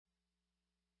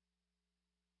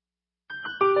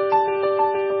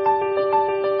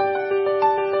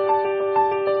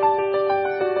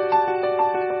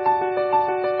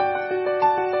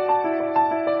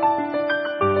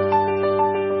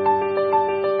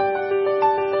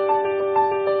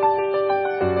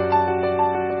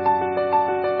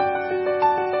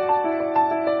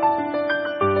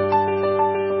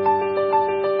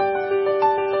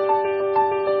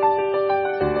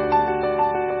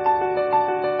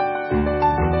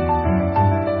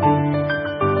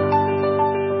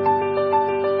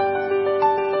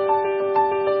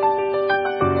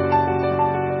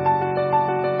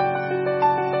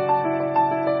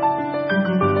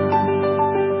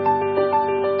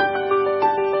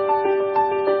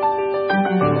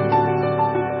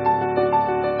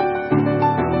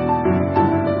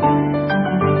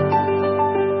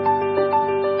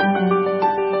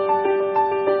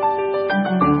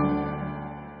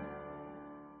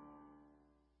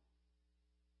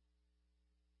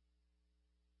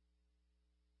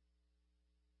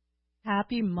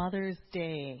Happy Mother's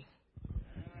Day.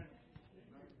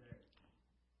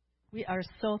 We are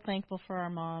so thankful for our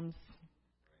moms,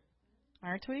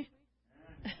 aren't we?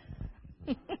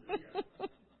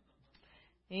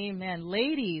 Amen.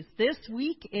 Ladies, this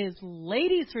week is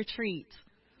Ladies Retreat.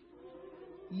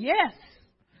 Yes.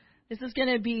 This is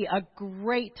going to be a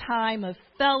great time of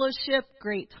fellowship,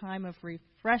 great time of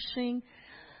refreshing.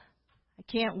 I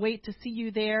can't wait to see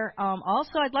you there.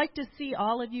 Also, I'd like to see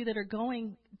all of you that are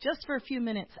going just for a few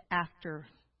minutes after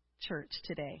church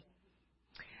today.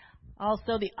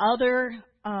 Also, the other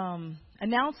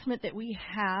announcement that we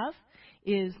have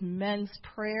is men's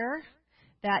prayer.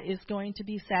 That is going to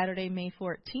be Saturday, May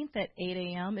 14th at 8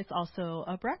 a.m. It's also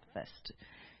a breakfast.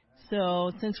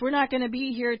 So since we're not going to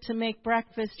be here to make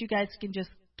breakfast, you guys can just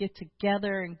get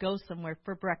together and go somewhere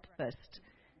for breakfast.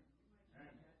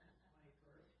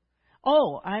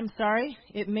 Oh, I'm sorry.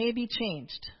 It may be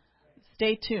changed.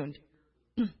 Stay tuned.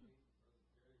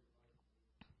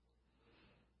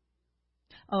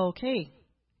 Okay.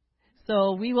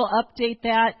 So we will update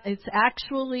that. It's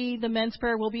actually, the men's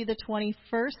prayer will be the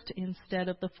 21st instead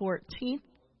of the 14th.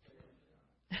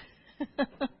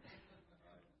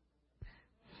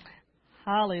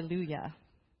 Hallelujah.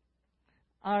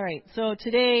 All right. So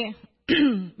today,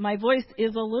 my voice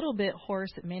is a little bit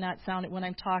hoarse. It may not sound it when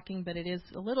I'm talking, but it is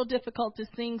a little difficult to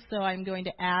sing, so I'm going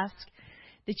to ask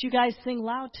that you guys sing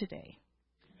loud today.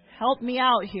 Help me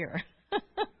out here.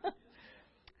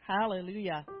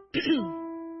 Hallelujah.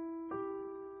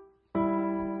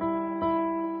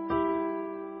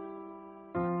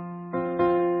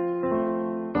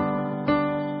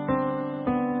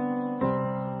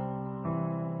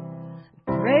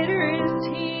 Greater is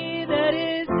He that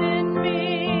is in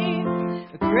me.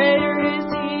 Greater is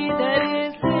He that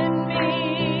is in me.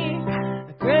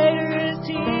 Greater is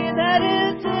He that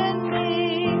is in me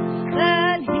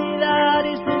than he that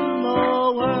is in the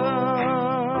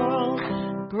world.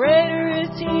 Greater is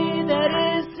He that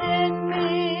is in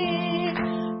me.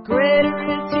 Greater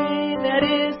is He that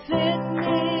is in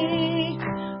me.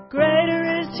 Greater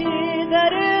is He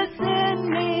that is in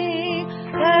me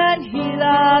than he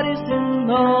that is in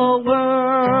the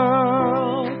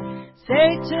world.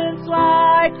 Satan's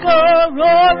like a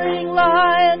roaring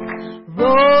lion,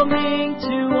 roaming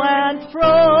to and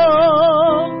fro,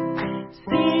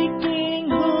 seeking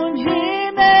whom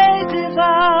he may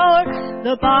devour.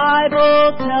 The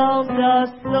Bible tells us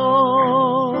so.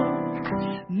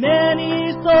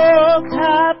 Many souls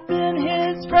have been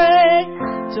his prey,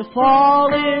 to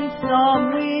fall in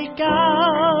some weak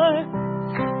hour.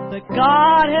 But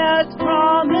God has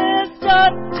promised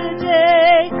us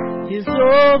today His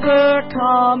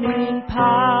overcoming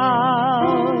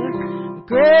power.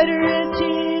 Greater is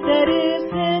He that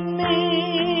is in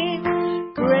me.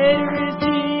 Greater is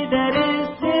He that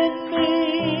is in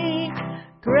me.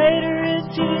 Greater is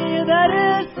He that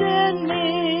is in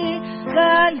me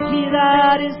than he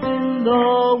that is in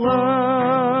the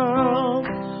world.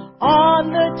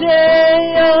 On the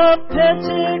day of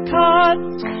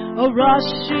Pentecost, a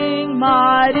rushing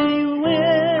mighty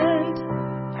wind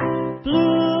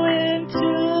blew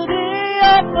into the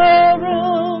upper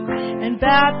room and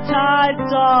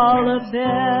baptized all of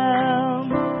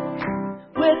them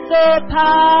with the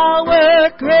power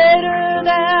greater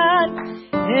than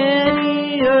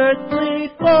any earthly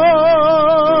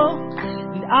foe.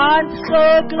 And I'm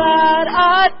so glad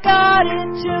I got it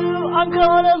too. I'm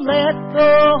gonna let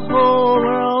the whole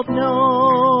world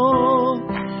know.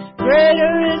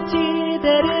 Greater is He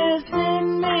that is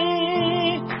in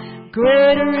me.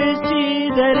 Greater is He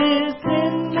that is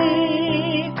in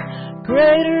me.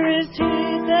 Greater is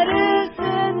He that is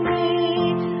in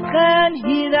me than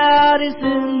he that is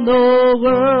in the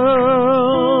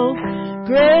world.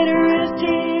 Greater is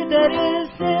He that is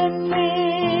in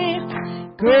me.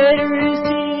 Greater is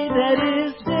He that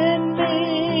is in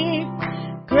me.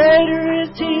 Greater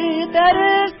is He that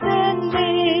is in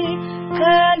me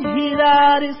than he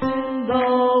that is in the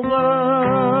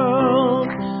world.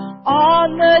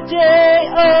 On the day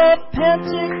of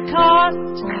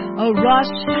Pentecost, a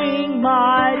rushing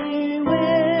mighty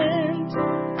wind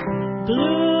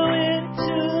blew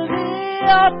into the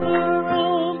upper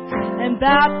room and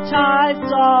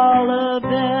baptized all of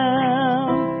them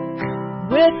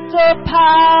with the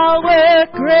power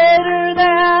greater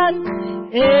than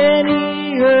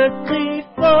any earthly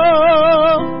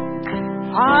foe.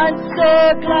 I'm so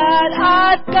glad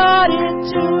I've got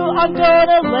it too. I'm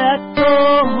gonna let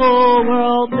the whole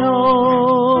world know.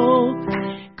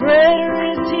 Greater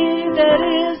is He that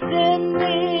is in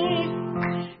me.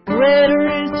 Greater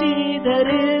is He that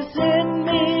is in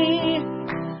me.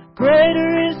 Greater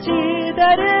is He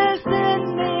that is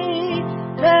in me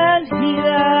than he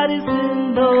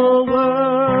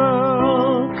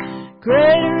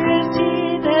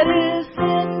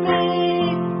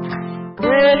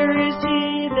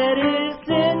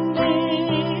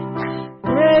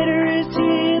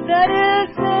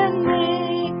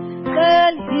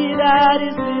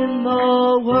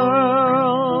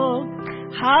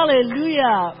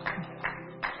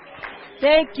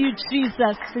Thank you,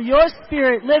 Jesus, for your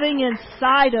Spirit living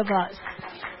inside of us.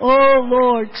 Oh,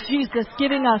 Lord Jesus,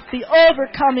 giving us the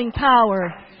overcoming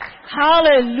power.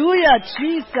 Hallelujah,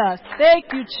 Jesus. Thank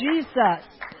you, Jesus.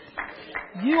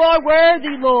 You are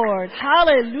worthy, Lord.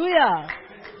 Hallelujah.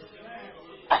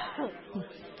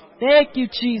 Thank you,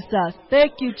 Jesus.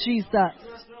 Thank you, Jesus.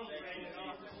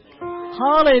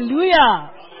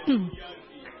 Hallelujah.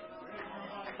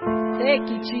 Thank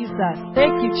you, Jesus.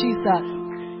 Thank you, Jesus.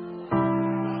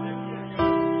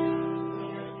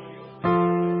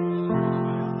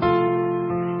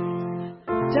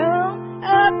 Down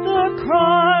at the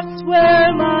cross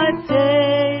where my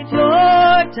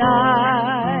Savior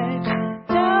died,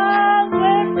 down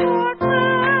where for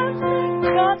cleansing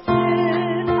from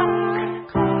sin I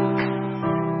cried,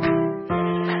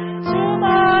 to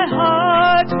my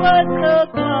heart was the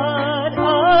blood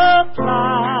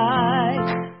applied.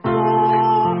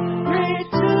 Glory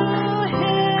to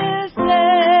His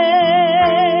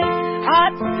name. I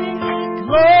sing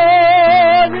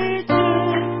glory to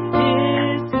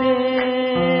His name.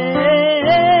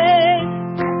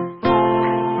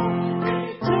 Glory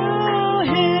to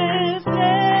His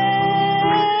name.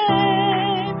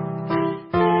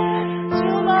 To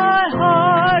my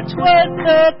heart was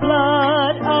the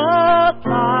blood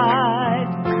applied.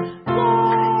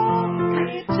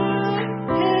 Glory to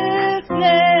His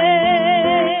name.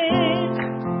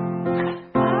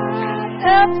 I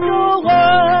am so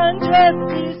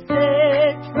wondrously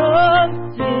saved from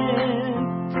sin.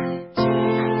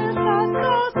 Jesus,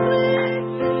 so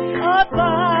sweet,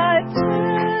 abides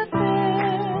within.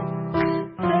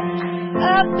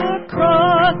 At the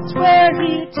cross where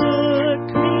He took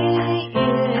me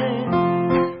in.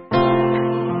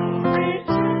 Glory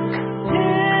to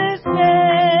His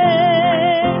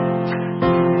name.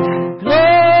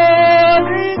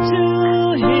 Glory to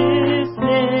His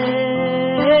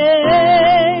name.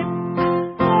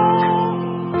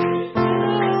 Glory to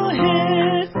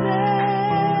His name.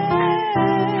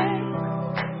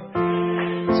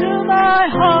 To my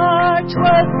heart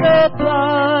was the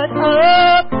blood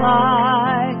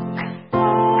applied.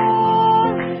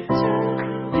 Glory to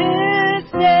His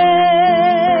name.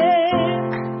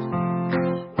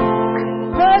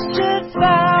 Precious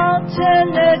fountain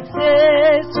that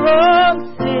saves from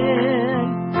sin.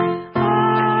 I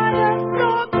am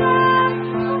so glad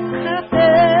that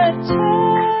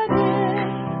entered in.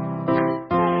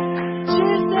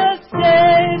 Jesus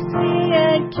saves me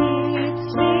and keeps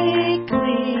me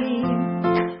clean.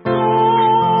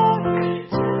 Glory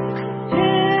to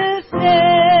His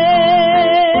name.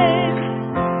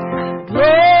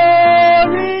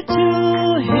 Glory to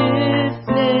His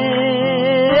name.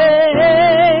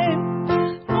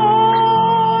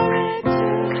 Glory to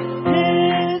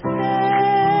His name.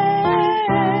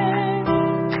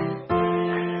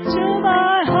 To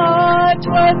my heart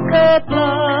was the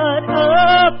blood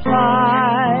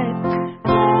applied.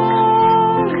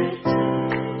 Glory to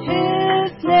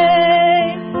His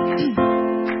name.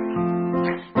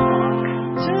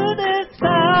 To this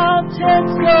fountain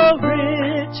so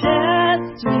rich and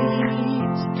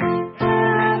sweet,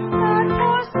 cast not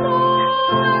for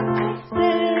soul and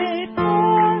save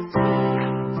for sweet.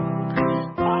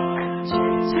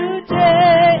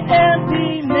 Today and be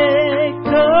made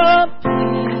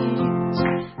complete.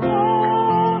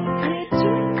 Glory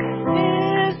to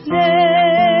His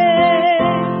name.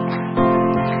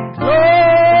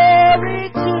 Glory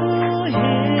to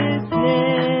His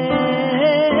name.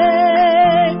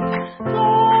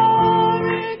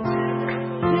 Glory to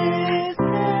His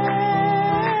name.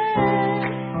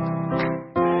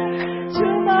 To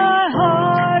my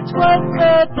heart was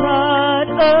the blood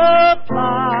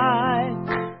applied.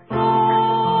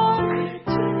 Glory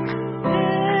to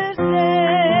His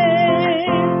name.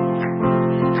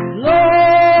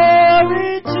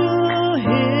 Glory to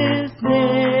His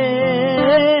name.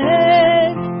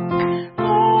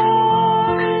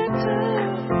 Glory to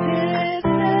His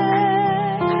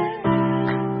name.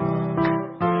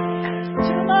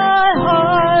 To my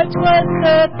heart was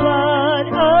the blood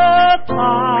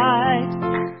applied.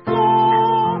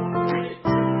 Glory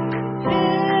to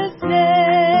His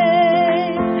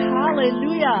name.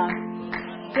 Hallelujah.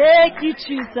 Thank you,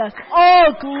 Jesus. All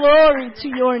glory to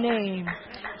your name.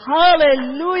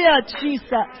 Hallelujah,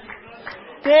 Jesus.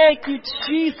 Thank you,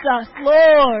 Jesus,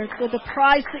 Lord, for the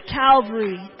price at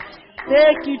Calvary.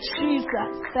 Thank you,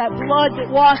 Jesus, that blood that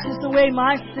washes away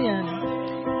my sin.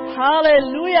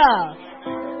 Hallelujah.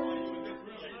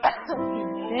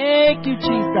 Thank you,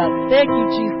 Jesus. Thank you,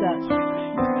 Jesus.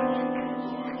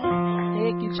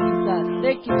 Thank you, Jesus.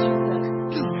 Thank you, Jesus.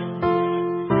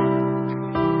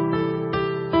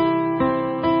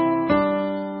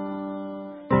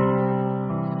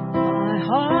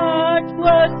 heart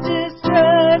was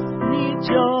distressed, neath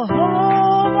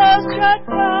Jehovah's dread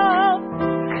brow,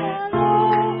 and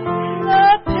all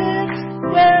the pits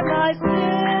where my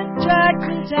sin dragged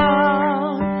me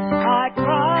down. I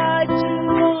cried to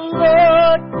the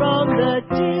Lord from the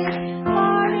deep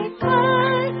miry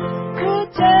clay, who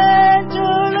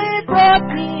tenderly brought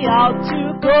me out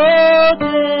to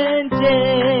golden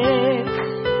day.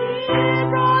 He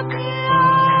brought me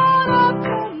out of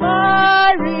the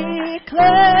miry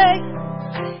clay.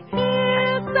 He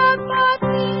set my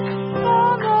feet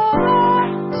on the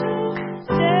rock to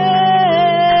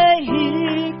stay. He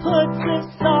puts a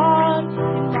song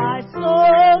in my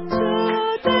soul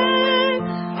today,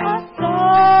 a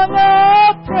song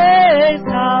of praise,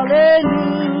 hallelujah.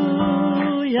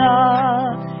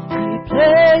 He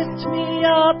placed me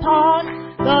upon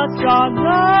the strong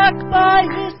rock by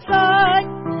his side,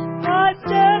 my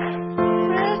steps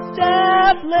were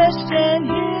established, and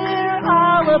here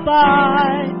I'll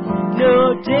abide.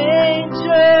 No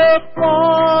danger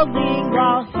falling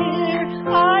while here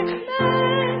I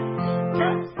remain,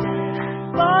 but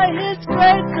stand by his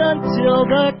grace until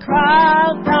the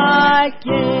crown I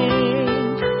gain.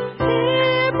 He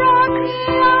brought me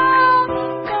out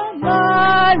of the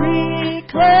miry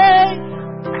clay.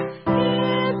 He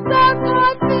set my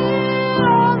feet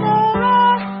on the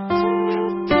rock to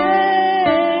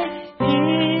stay. He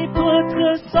puts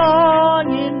a song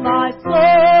in my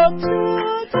soul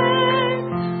today,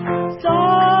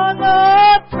 song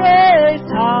of praise,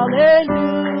 hallelujah.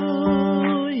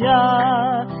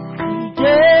 He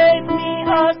gave me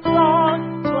a song,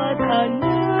 'twas a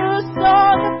new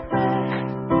song of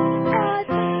praise. By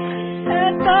day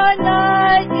and by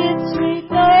night its sweet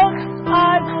notes I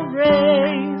will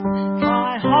raise.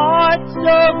 My heart's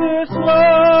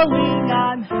overflowing,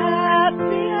 I'm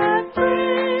happy and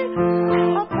free.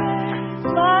 I'll praise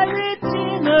my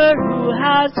Redeemer who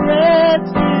has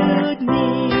rescued me.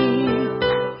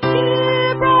 He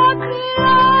brought me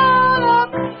out of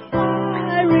the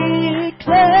miry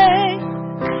clay.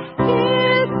 He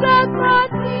set my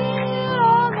feet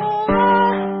on the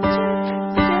rock to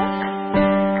stay.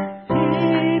 He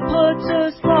puts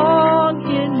a song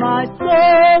in my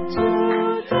soul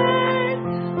today,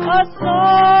 a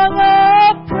song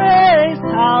of praise,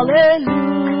 hallelujah.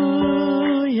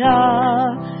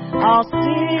 I'll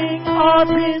sing of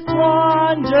his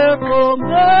wonderful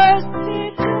mercy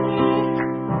to me,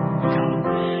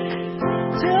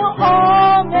 till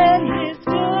all men his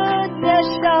goodness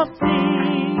shall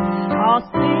see. I'll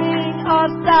sing of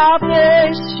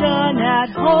salvation at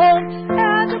home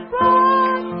and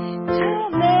abroad, till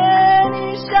many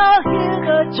shall hear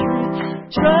the truth,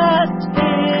 trust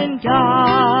in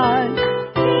God.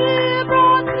 He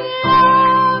brought me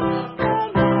out of the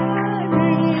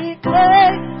miry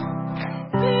clay.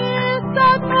 He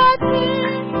set my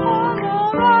feet on the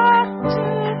rock to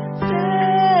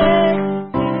stay.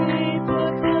 He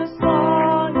puts a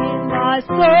song in my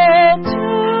soul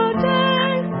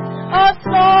today, a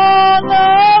song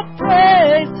of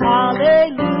praise,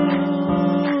 hallelujah.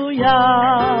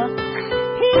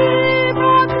 He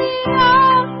brought me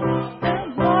out of the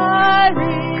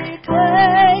miry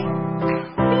clay.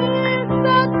 He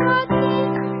set my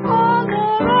feet on the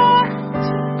rock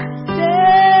to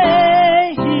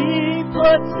stay. He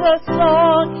puts a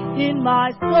song in my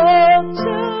soul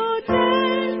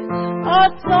today, a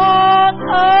song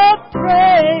of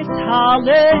praise,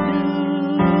 hallelujah.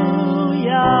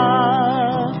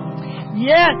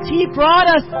 Yes, he brought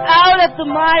us out of the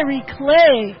miry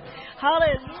clay.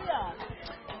 Hallelujah.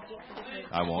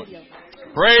 I won't.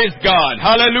 Praise God.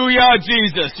 Hallelujah,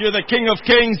 Jesus. You're the King of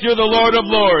Kings. You're the Lord of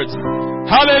Lords.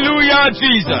 Hallelujah,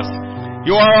 Jesus.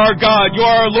 You are our God. You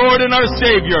are our Lord and our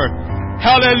Savior.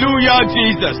 Hallelujah,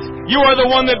 Jesus. You are the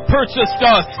one that purchased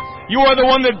us. You are the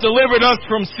one that delivered us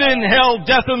from sin, hell,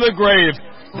 death, and the grave.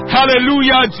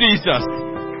 Hallelujah, Jesus.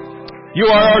 You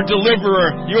are our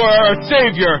deliverer. You are our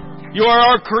Savior. You are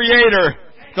our Creator,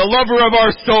 the lover of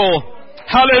our soul.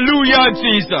 Hallelujah,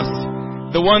 Jesus.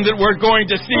 The one that we're going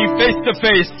to see face to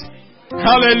face.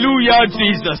 Hallelujah,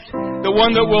 Jesus. The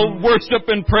one that will worship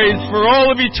and praise for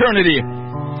all of eternity.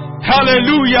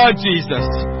 Hallelujah, Jesus.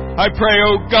 I pray,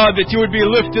 oh God, that you would be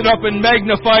lifted up and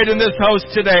magnified in this house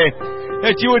today.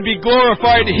 That you would be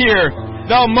glorified here,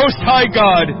 thou most high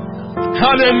God.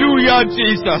 Hallelujah,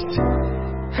 Jesus.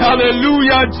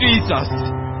 Hallelujah, Jesus.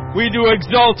 We do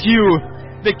exalt you,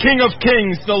 the King of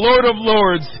Kings, the Lord of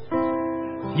Lords.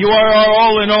 You are our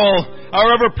all in all,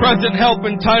 our ever-present help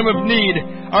in time of need,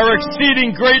 our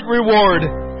exceeding great reward.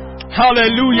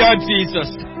 Hallelujah,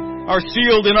 Jesus. Our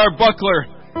shield and our buckler,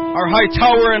 our high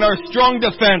tower and our strong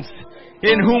defense,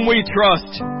 in whom we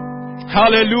trust.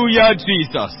 Hallelujah,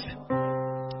 Jesus.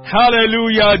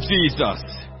 Hallelujah, Jesus.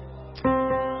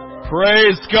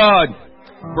 Praise God.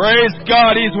 Praise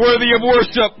God. He's worthy of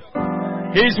worship.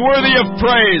 He's worthy of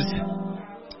praise.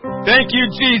 Thank you,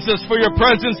 Jesus, for your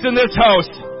presence in this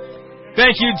house.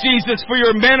 Thank you, Jesus, for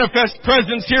your manifest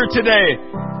presence here today.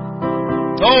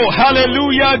 Oh,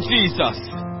 hallelujah, Jesus.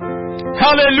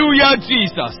 Hallelujah,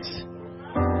 Jesus.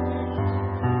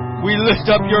 We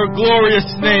lift up your glorious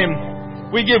name.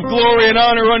 We give glory and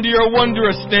honor unto your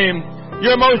wondrous name,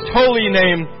 your most holy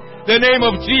name, the name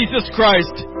of Jesus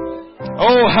Christ.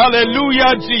 Oh,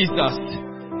 hallelujah, Jesus.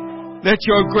 Let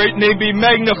your great name be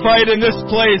magnified in this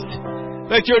place.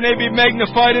 Let your name be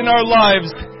magnified in our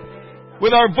lives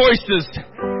with our voices.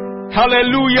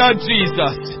 Hallelujah,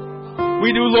 Jesus.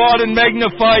 We do laud and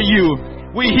magnify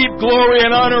you. We heap glory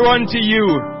and honor unto you.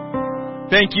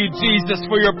 Thank you, Jesus,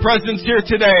 for your presence here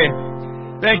today.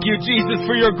 Thank you, Jesus,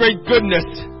 for your great goodness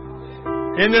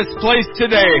in this place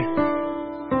today.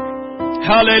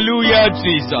 Hallelujah,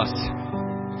 Jesus.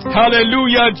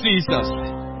 Hallelujah, Jesus.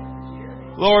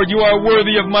 Lord, you are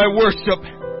worthy of my worship.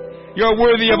 You are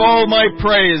worthy of all my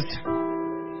praise.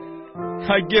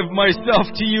 I give myself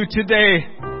to you today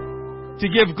to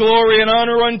give glory and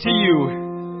honor unto you.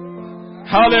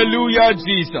 Hallelujah,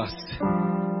 Jesus.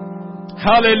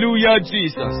 Hallelujah,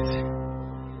 Jesus.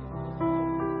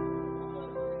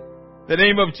 The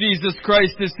name of Jesus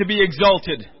Christ is to be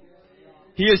exalted.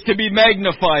 He is to be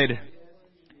magnified.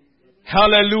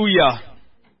 Hallelujah.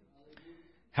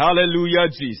 Hallelujah,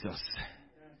 Jesus.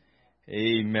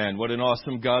 Amen. What an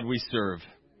awesome God we serve.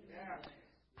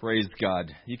 Praise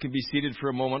God. You can be seated for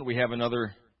a moment. We have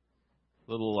another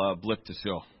little blip to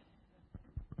show.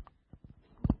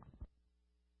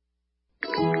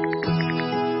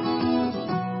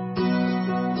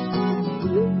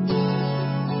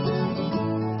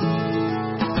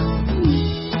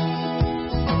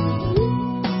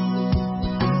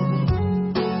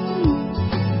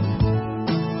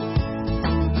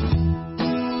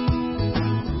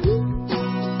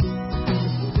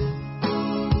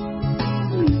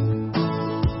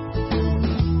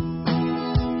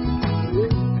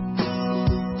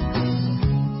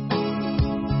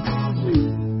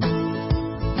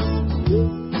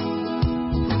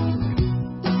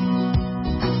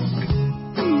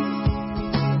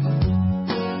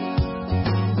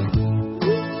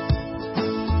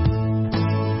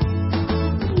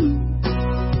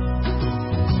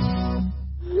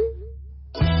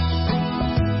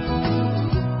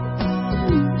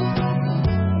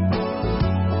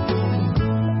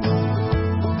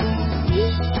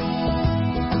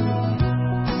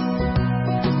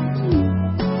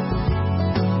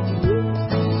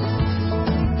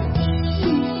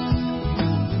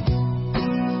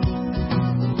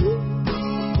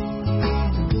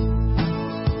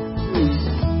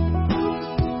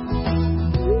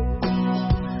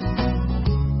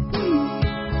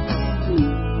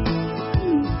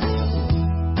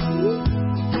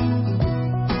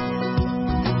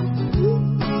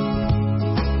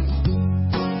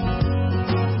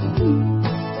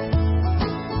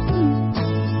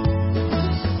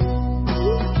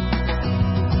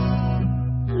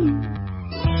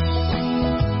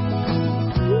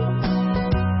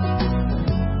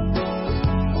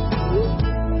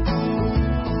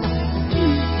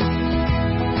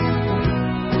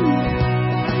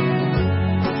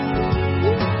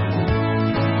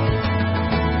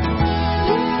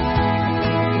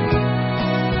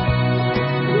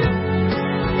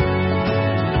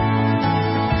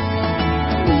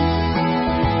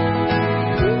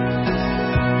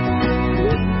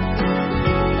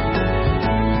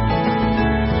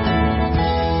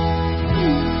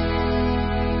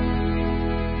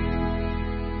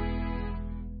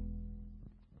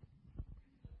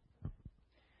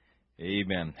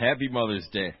 Amen. Happy Mother's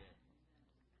Day.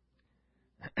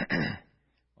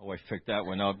 Oh, I picked that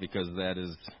one out because that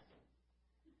is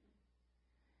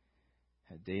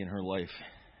a day in her life.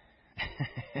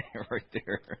 Right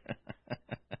there.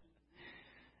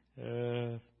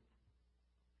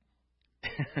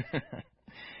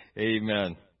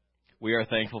 Amen. We are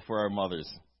thankful for our mothers.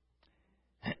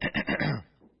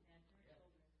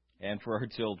 And for our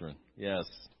children. Yes.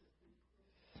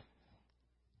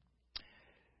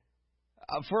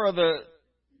 For the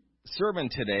sermon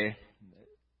today,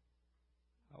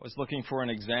 I was looking for an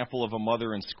example of a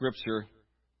mother in Scripture.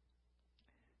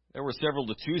 There were several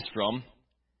to choose from.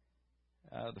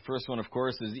 The first one, of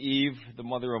course, is Eve, the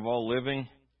mother of all living.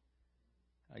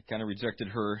 I kind of rejected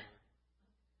her.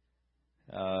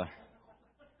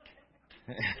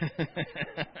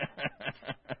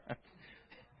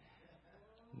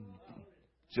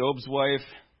 Job's wife,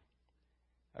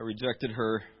 I rejected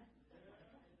her.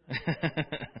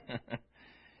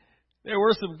 There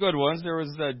were some good ones. There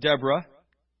was Deborah,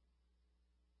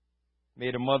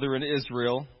 made a mother in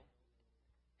Israel.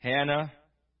 Hannah,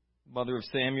 mother of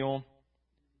Samuel.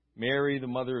 Mary, the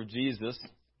mother of Jesus.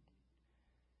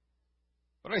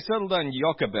 But I settled on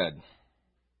Jochebed,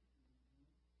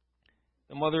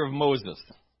 the mother of Moses.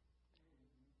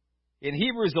 In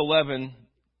Hebrews 11,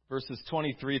 verses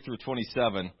 23 through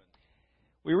 27,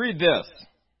 we read this.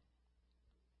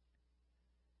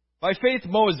 By faith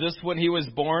Moses, when he was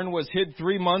born, was hid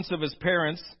 3 months of his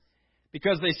parents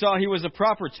because they saw he was a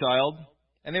proper child,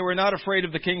 and they were not afraid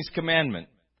of the king's commandment.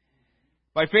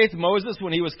 By faith Moses,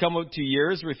 when he was come up to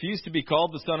years, refused to be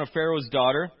called the son of Pharaoh's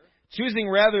daughter, choosing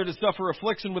rather to suffer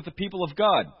affliction with the people of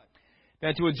God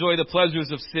than to enjoy the pleasures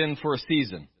of sin for a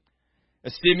season,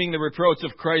 esteeming the reproach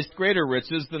of Christ greater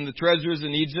riches than the treasures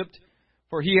in Egypt,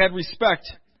 for he had respect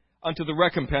unto the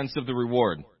recompense of the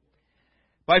reward.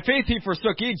 By faith he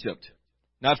forsook Egypt,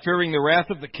 not fearing the wrath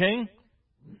of the king,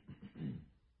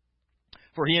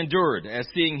 for he endured as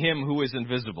seeing him who is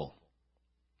invisible.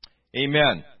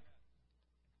 Amen.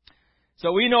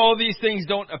 So we know these things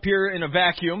don't appear in a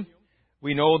vacuum.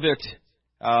 We know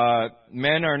that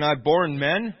men are not born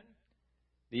men.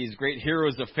 These great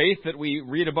heroes of faith that we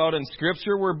read about in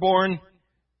Scripture were born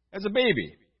as a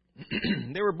baby.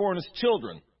 They were born as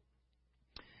children.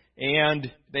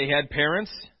 And they had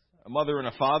parents, a mother and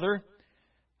a father,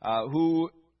 who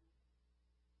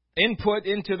input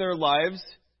into their lives,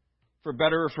 for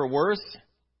better or for worse.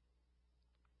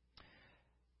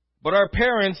 But our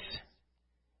parents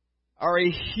are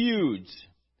a huge,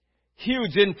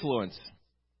 huge influence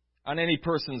on any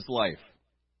person's life.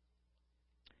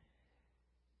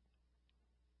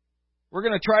 We're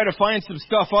going to try to find some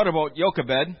stuff out about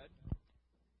Jochebed,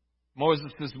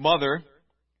 Moses' mother.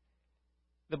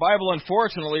 The Bible,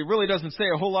 unfortunately, really doesn't say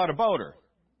a whole lot about her.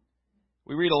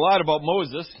 We read a lot about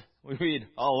Moses. We read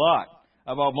a lot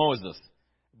about Moses.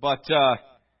 But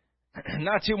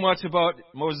not too much about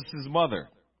Moses' mother.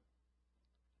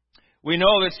 We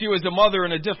know that she was a mother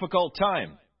in a difficult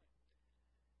time.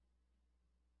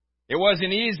 It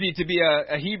wasn't easy to be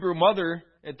a Hebrew mother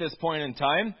at this point in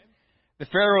time. The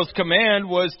Pharaoh's command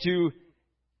was to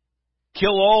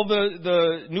kill all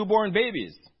the newborn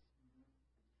babies.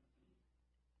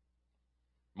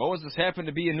 Moses happened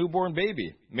to be a newborn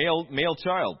baby, male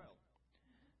child.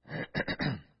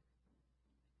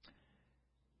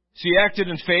 She acted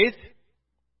in faith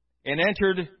and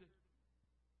entered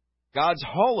God's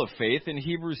hall of faith in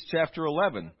Hebrews chapter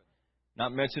 11.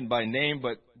 Not mentioned by name,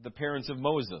 but the parents of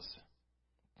Moses.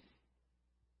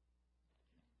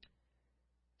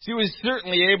 She was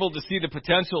certainly able to see the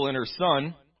potential in her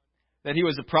son, that he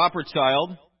was a proper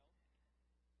child.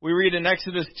 We read in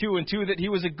Exodus 2:2 that he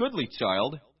was a goodly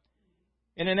child.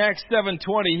 And in Acts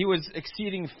 7:20, he was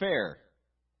exceeding fair.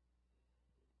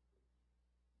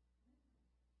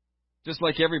 Just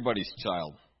like everybody's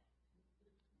child.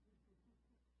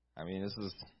 I mean, this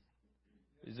is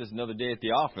just another day at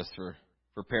the office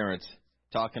for parents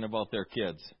talking about their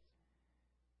kids.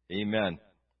 Amen.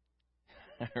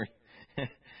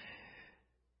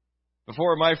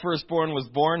 Before my firstborn was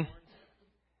born,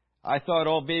 I thought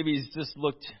all babies just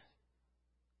looked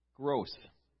gross.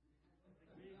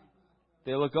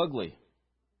 They look ugly.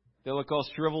 They look all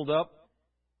shriveled up.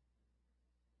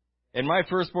 And my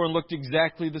firstborn looked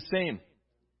exactly the same.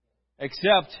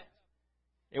 Except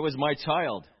it was my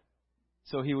child.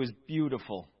 So he was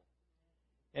beautiful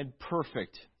and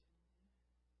perfect.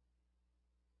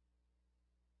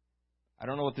 I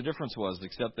don't know what the difference was,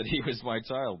 except that he was my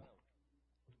child.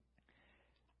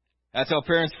 That's how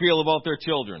parents feel about their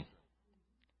children.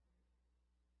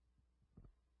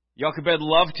 Jochebed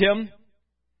loved him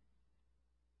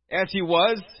as he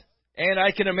was, and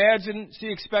I can imagine she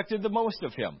expected the most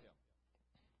of him.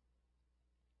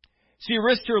 She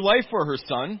risked her life for her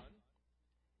son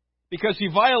because she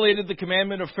violated the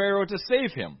commandment of Pharaoh to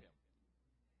save him.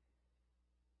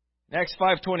 In Acts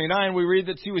 5:29, we read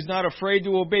that she was not afraid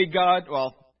to obey God.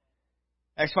 Well,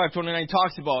 Acts 5:29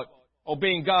 talks about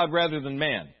obeying God rather than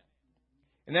man.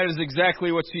 And that is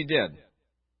exactly what she did.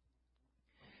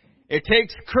 It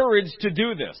takes courage to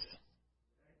do this.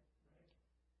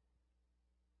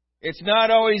 It's not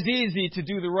always easy to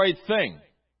do the right thing.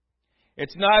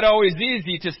 It's not always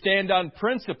easy to stand on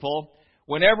principle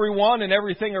when everyone and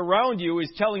everything around you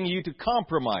is telling you to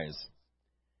compromise.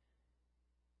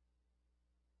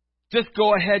 Just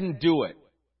go ahead and do it.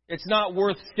 It's not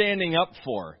worth standing up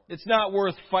for. It's not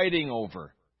worth fighting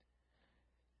over.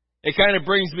 It kind of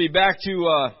brings me back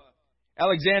to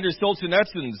Alexander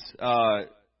Solzhenitsyn's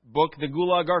book, The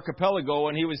Gulag Archipelago,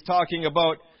 when he was talking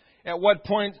about at what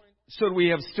point should we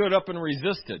have stood up and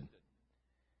resisted?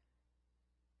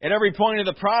 At every point of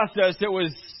the process,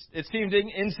 it seemed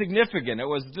insignificant. It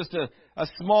was just a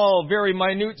small, very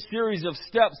minute series of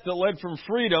steps that led from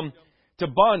freedom to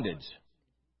bondage.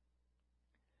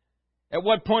 At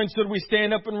what point should we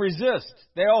stand up and resist?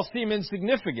 They all seem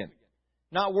insignificant,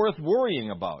 not worth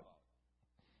worrying about.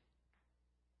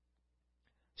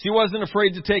 She wasn't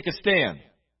afraid to take a stand.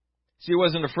 She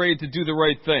wasn't afraid to do the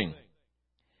right thing.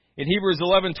 In Hebrews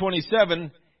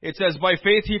 11:27, it says, "By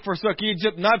faith he forsook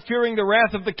Egypt, not fearing the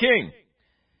wrath of the king,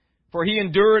 for he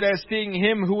endured as seeing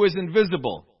him who is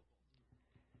invisible."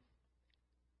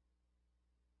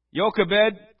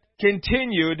 Jochebed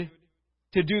continued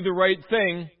to do the right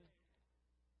thing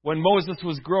when Moses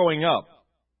was growing up.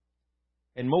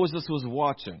 And Moses was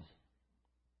watching.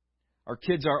 Our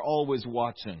kids are always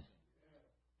watching.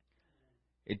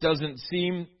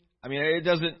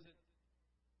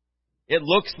 It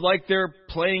looks like they're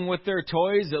playing with their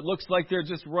toys. It looks like they're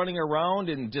just running around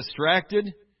and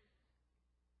distracted.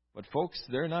 But folks,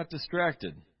 they're not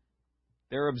distracted.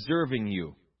 They're observing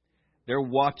you. They're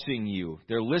watching you.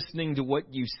 They're listening to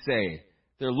what you say.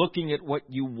 They're looking at what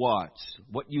you watch,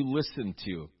 what you listen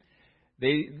to.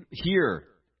 They hear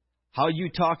how you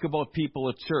talk about people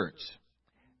at church.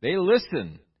 They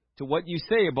listen to what you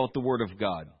say about the Word of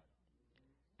God.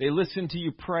 They listen to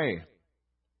you pray.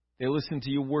 They listen to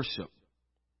you worship.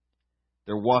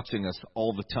 They're watching us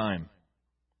all the time.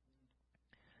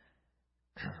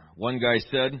 One guy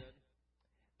said,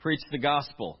 "Preach the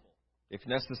gospel. If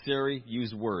necessary,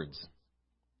 use words."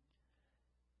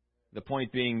 The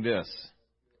point being this: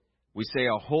 we say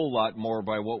a whole lot more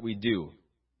by what we do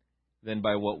than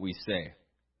by what we say.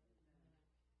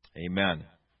 Amen.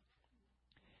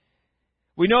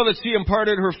 We know that she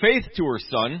imparted her faith to her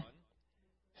son.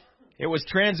 It was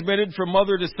transmitted from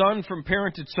mother to son, from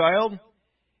parent to child,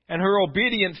 and her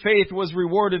obedient faith was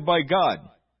rewarded by God.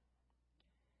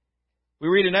 We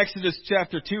read in Exodus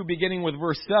chapter 2, beginning with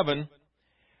verse 7,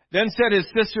 "Then said his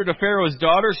sister to Pharaoh's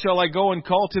daughter, Shall I go and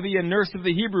call to thee a nurse of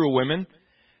the Hebrew women,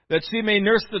 that she may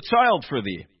nurse the child for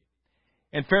thee?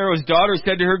 And Pharaoh's daughter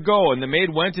said to her, Go. And the maid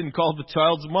went and called the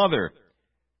child's mother."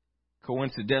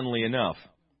 Coincidentally enough.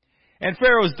 "And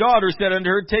Pharaoh's daughter said unto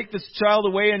her, Take this child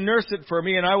away and nurse it for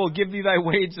me, and I will give thee thy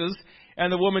wages.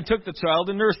 And the woman took the child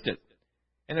and nursed it.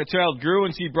 And the child grew,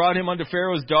 and she brought him unto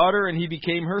Pharaoh's daughter, and he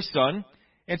became her son.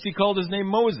 And she called his name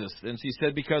Moses. And she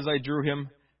said, Because I drew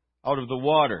him out of the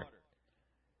water."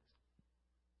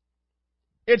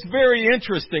 It's very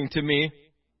interesting to me,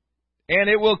 and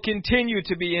it will continue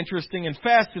to be interesting and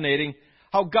fascinating,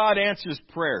 how God answers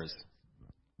prayers.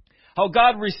 How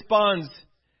God responds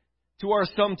to our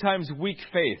sometimes weak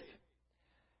faith.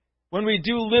 When we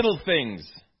do little things,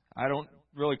 I don't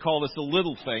really call this a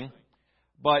little thing,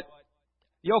 but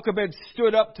Jochebed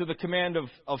stood up to the command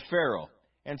of Pharaoh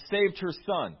and saved her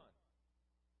son.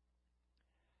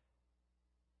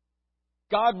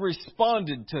 God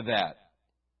responded to that.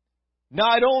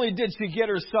 Not only did she get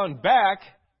her son back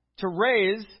to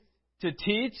raise, to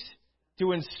teach,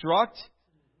 to instruct,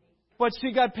 but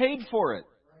she got paid for it.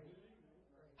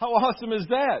 How awesome is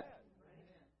that?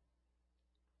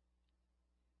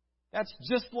 That's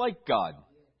just like God,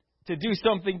 to do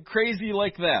something crazy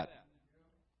like that.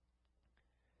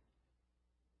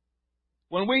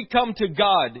 When we come to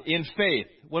God in faith,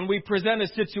 when we present a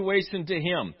situation to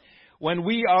Him, when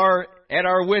we are at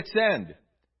our wit's end,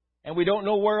 and we don't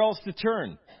know where else to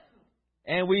turn,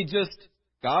 and we just,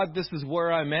 God, this is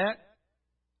where I'm at.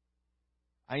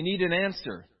 I need an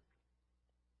answer.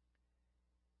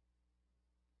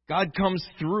 God comes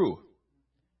through.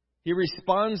 He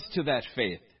responds to that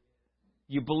faith.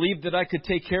 You believed that I could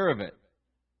take care of it.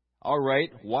 All right,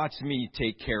 watch me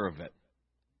take care of it.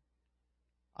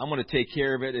 I'm going to take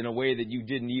care of it in a way that you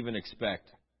didn't even expect,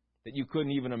 that you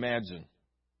couldn't even imagine.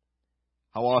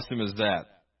 How awesome is that?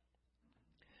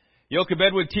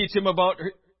 Jochebed would teach him about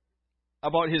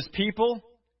his people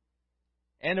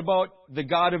and about the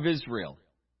God of Israel.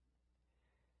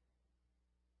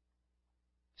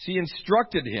 She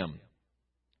instructed him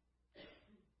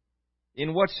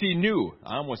in what she knew.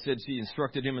 I almost said she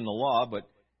instructed him in the law, but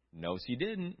no, she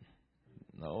didn't.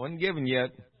 No one given yet.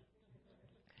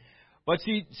 But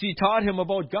she taught him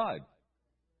about God,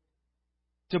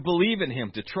 to believe in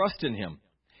Him, to trust in Him.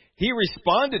 He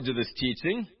responded to this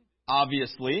teaching,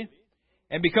 obviously,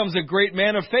 and becomes a great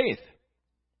man of faith.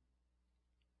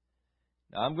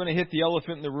 Now, I'm going to hit the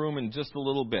elephant in the room in just a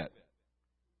little bit.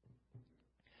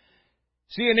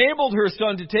 She enabled her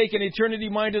son to take an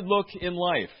eternity-minded look in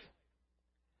life.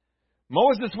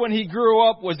 Moses, when he grew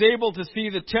up, was able to see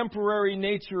the temporary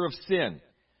nature of sin,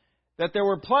 that there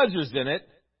were pleasures in it,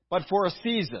 but for a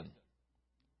season.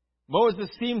 Moses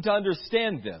seemed to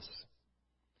understand this.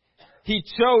 He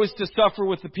chose to suffer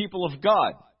with the people of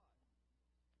God,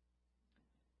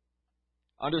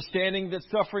 understanding that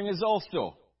suffering is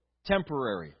also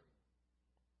temporary.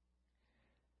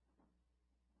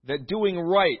 That doing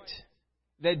right,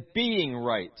 that being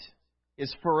right,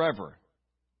 is forever.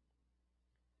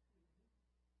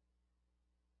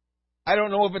 I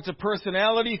don't know if it's a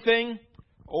personality thing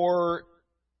or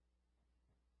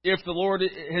if the Lord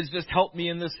has just helped me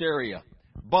in this area.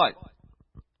 But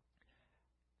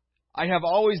I have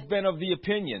always been of the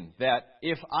opinion that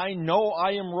if I know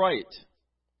I am right,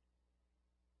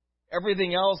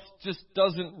 everything else just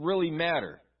doesn't really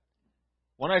matter.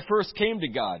 When I first came to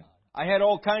God, I had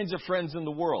all kinds of friends in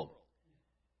the world.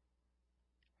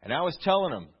 And I was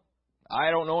telling them,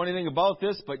 I don't know anything about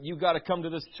this, but you got to come to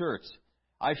this church.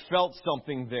 I felt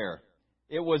something there.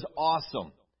 It was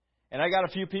awesome. And I got a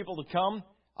few people to come.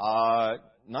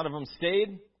 None of them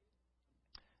stayed.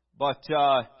 But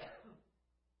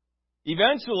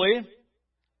eventually,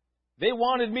 they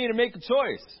wanted me to make a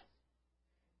choice.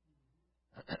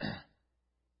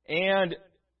 And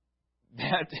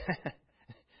that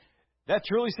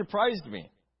truly surprised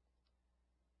me.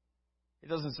 It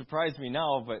doesn't surprise me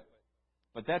now,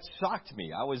 but that shocked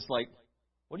me. I was like,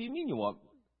 what do you mean you want?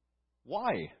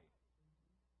 Why?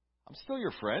 I'm still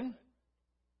your friend.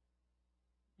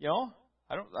 You know,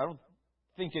 I don't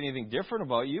think anything different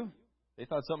about you. They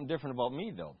thought something different about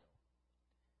me, though.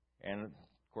 And, of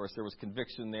course, there was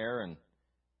conviction there, and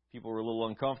people were a little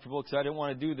uncomfortable because I didn't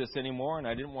want to do this anymore, and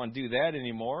I didn't want to do that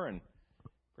anymore, and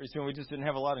pretty soon we just didn't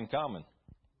have a lot in common.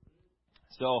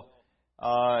 So,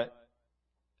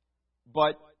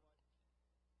 but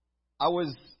I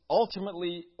was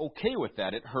ultimately okay with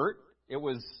that. It hurt. It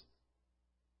was,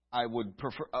 I would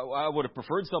have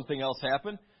preferred something else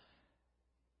happen.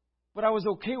 But I was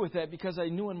okay with that because I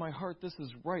knew in my heart this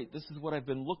is right. This is what I've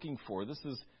been looking for. This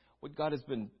is what God has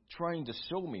been trying to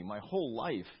show me my whole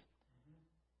life.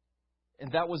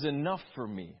 And that was enough for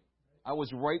me. I was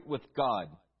right with God.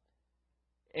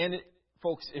 And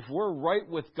folks, if we're right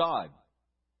with God,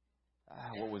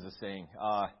 what was the saying?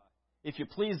 If you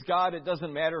please God, it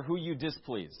doesn't matter who you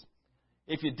displease.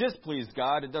 If you displease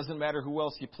God, it doesn't matter who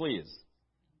else you please.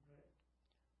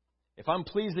 If I'm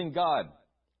pleasing God,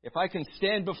 if I can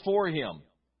stand before Him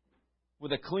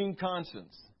with a clean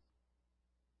conscience,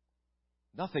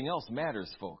 nothing else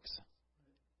matters, folks.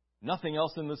 Nothing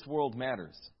else in this world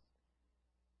matters.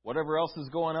 Whatever else is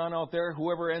going on out there,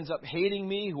 whoever ends up hating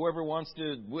me, whoever wants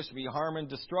to wish me harm and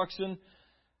destruction,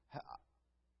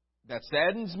 that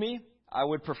saddens me. I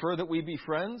would prefer that we be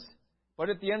friends. But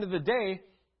at the end of the day,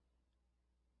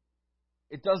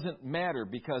 it doesn't matter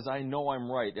because I know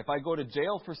I'm right. If I go to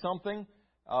jail for something,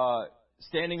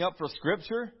 standing up for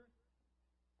Scripture,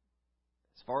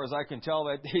 as far as I can tell,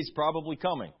 that day's probably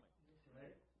coming.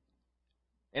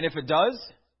 And if it does,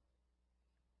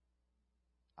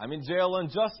 I'm in jail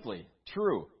unjustly.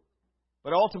 True.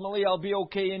 But ultimately, I'll be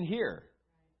okay in here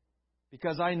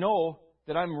because I know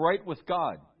that I'm right with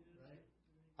God.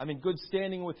 I'm in good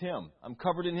standing with Him. I'm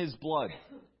covered in His blood.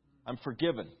 I'm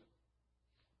forgiven.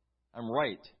 I'm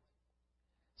right.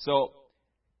 So,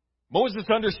 Moses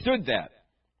understood that.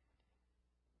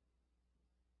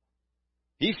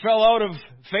 He fell out of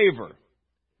favor.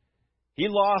 He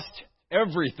lost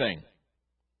everything.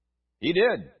 He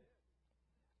did.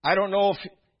 I don't know if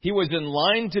he was in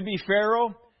line to be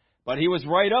Pharaoh, but he was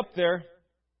right up there.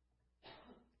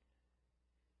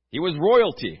 He was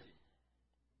royalty.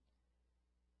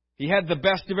 He had the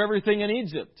best of everything in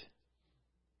Egypt.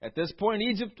 At this point,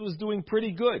 Egypt was doing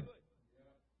pretty good.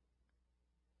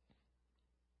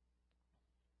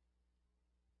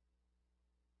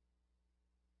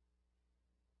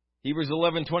 Hebrews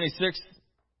 11:26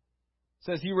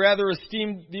 says, He rather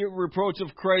esteemed the reproach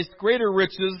of Christ greater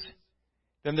riches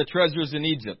than the treasures in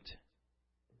Egypt,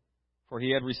 for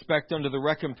he had respect unto the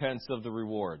recompense of the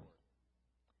reward.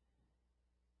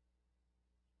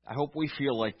 I hope we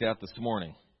feel like that this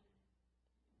morning.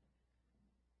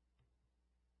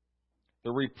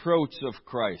 The reproach of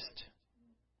Christ.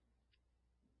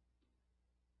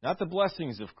 Not the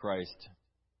blessings of Christ.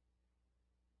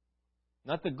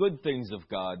 Not the good things of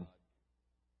God.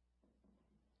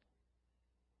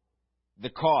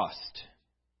 The cost,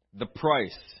 the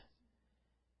price,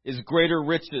 is greater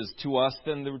riches to us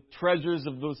than the treasures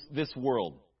of this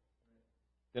world,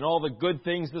 than all the good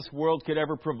things this world could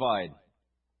ever provide.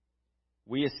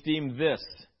 We esteem this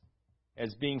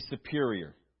as being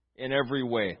superior in every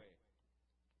way.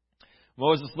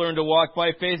 Moses learned to walk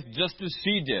by faith just as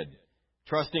she did,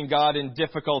 trusting God in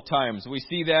difficult times. We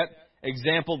see that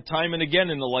example time and again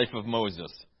in the life of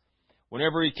Moses.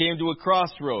 whenever he came to a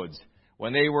crossroads,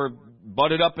 when they were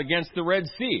butted up against the Red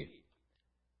Sea.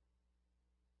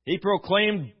 He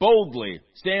proclaimed boldly,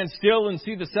 "Stand still and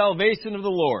see the salvation of the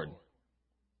Lord."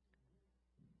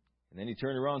 And then he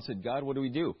turned around and said, "God, what do we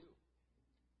do?"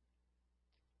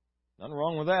 Nothing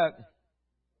wrong with that.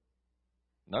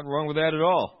 Nothing wrong with that at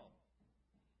all.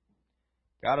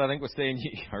 God, I think, was saying,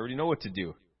 "I already know what to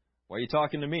do. Why are you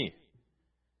talking to me?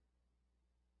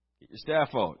 Get your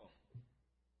staff out."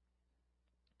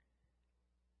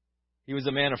 He was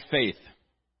a man of faith,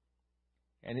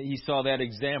 and he saw that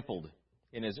exampled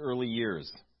in his early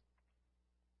years.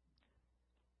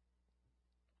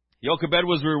 Jochebed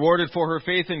was rewarded for her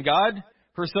faith in God.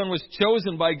 Her son was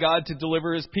chosen by God to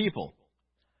deliver his people.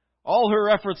 All her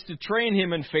efforts to train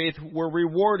him in faith were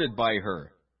rewarded by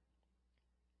her.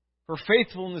 Her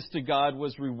faithfulness to God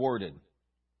was rewarded.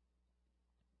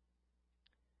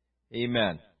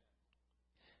 Amen.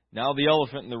 Now the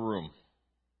elephant in the room.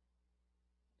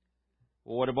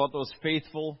 Well, what about those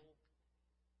faithful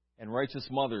and righteous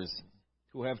mothers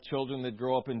who have children that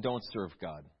grow up and don't serve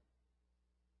God?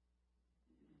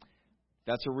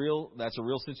 That's a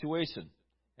real situation.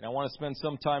 And I want to spend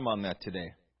some time on that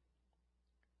today.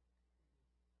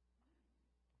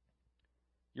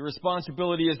 Your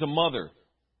responsibility as a mother,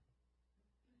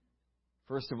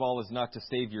 first of all, is not to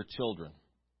save your children.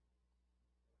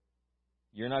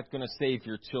 You're not going to save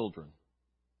your children.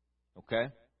 Okay?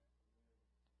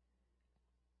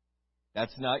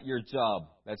 That's not your job.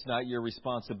 That's not your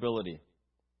responsibility.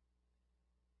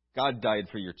 God died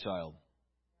for your child.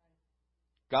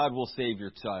 God will save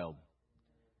your child.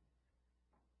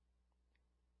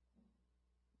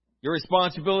 Your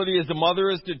responsibility as a mother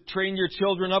is to train your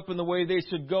children up in the way they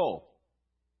should go.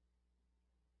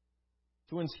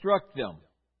 To instruct them.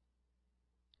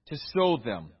 To show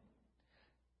them.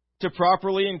 To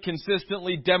properly and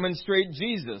consistently demonstrate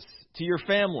Jesus to your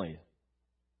family.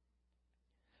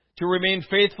 To remain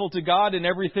faithful to God in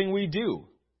everything we do.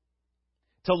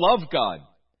 To love God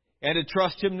and to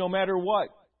trust Him no matter what.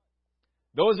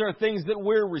 Those are things that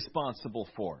we're responsible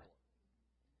for.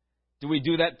 Do we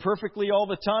do that perfectly all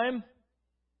the time?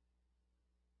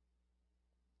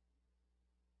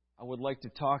 I would like to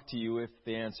talk to you if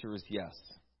the answer is yes.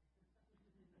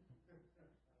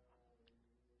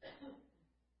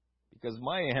 Because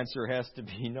my answer has to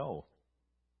be no.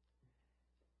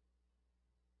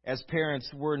 As parents,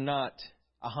 we're not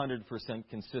 100%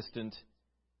 consistent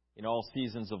in all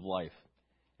seasons of life.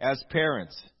 As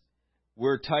parents,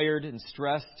 we're tired and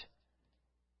stressed.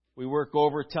 We work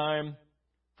overtime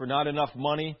for not enough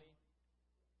money.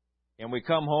 And we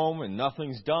come home and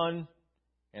nothing's done.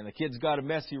 And the kids got a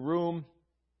messy room.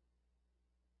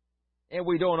 And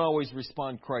we don't always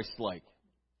respond Christ-like.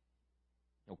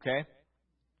 Okay?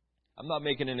 I'm not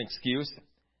making an excuse.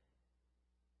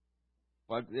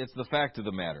 But it's the fact of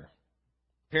the matter.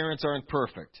 Parents aren't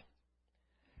perfect.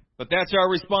 But that's our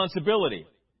responsibility.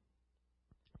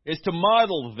 Is to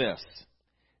model this.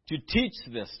 To teach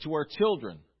this to our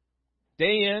children.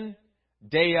 Day in,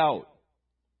 day out.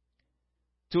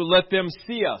 To let them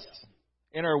see us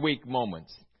in our weak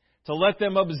moments. To let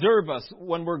them observe us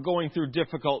when we're going through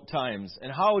difficult times.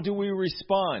 And how do we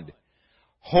respond?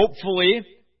 Hopefully,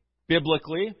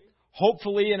 biblically.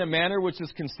 Hopefully in a manner which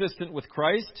is consistent with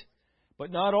Christ.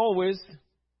 But not always.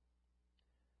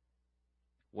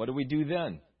 What do we do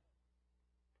then?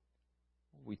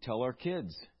 We tell our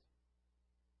kids.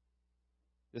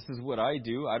 This is what I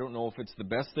do. I don't know if it's the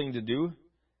best thing to do.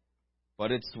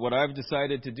 But it's what I've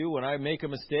decided to do. When I make a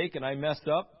mistake and I mess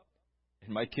up,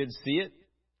 and my kids see it,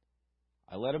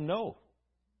 I let them know.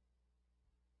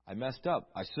 I messed up.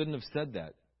 I shouldn't have said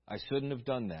that. I shouldn't have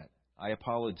done that. I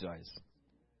apologize.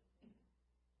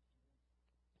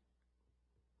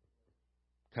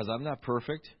 Because I'm not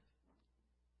perfect.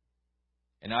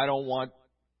 And I don't want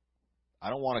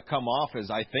to come off as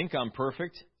I think I'm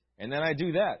perfect. And then I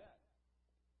do that.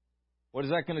 What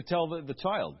is that going to tell the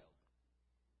child?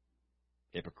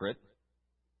 Hypocrite.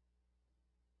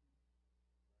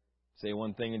 Say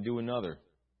one thing and do another.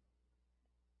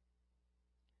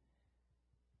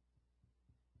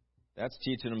 That's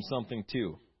teaching them something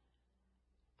too.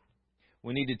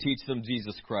 We need to teach them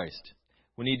Jesus Christ.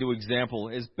 We need to example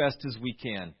as best as we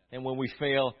can. And when we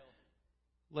fail,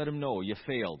 let them know you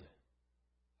failed.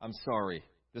 I'm sorry.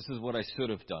 This is what I should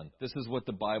have done. This is what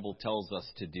the Bible tells us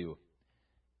to do.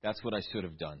 That's what I should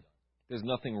have done. There's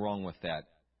nothing wrong with that.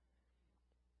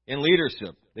 In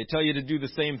leadership, they tell you to do the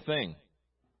same thing.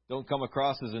 Don't come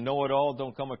across as a know-it-all.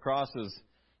 Don't come across as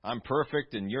I'm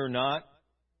perfect and you're not.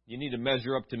 You need to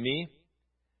measure up to me.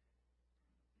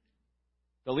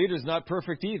 The leader's not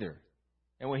perfect either.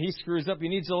 And when he screws up, he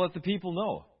needs to let the people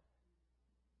know.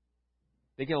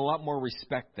 They get a lot more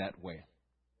respect that way.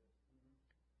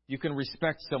 You can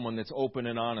respect someone that's open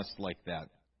and honest like that.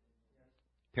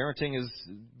 Parenting is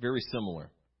very similar.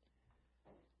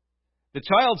 The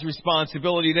child's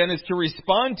responsibility then is to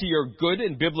respond to your good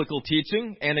and biblical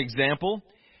teaching and example,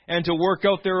 and to work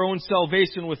out their own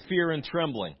salvation with fear and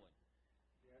trembling.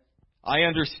 I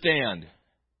understand,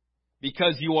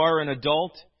 because you are an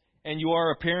adult and you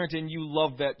are a parent and you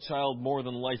love that child more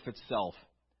than life itself.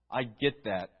 I get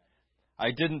that.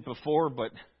 I didn't before,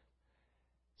 but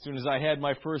as soon as I had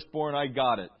my firstborn, I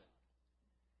got it.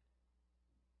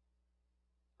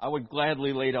 I would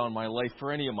gladly lay down my life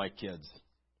for any of my kids.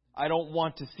 I don't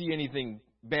want to see anything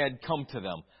bad come to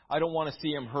them. I don't want to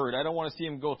see them hurt. I don't want to see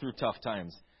them go through tough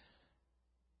times.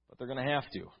 But they're going to have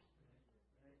to.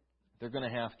 They're going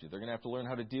to have to. They're going to have to learn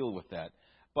how to deal with that.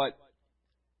 But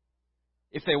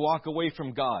if they walk away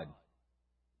from God,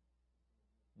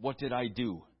 what did I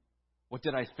do? What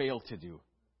did I fail to do?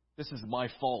 This is my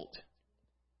fault.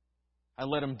 I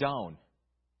let them down.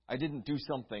 I didn't do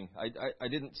something. I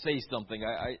didn't say something.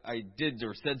 I did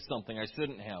or said something I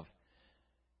shouldn't have.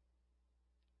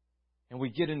 And we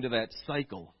get into that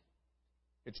cycle.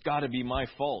 It's got to be my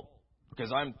fault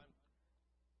because I'm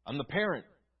the parent.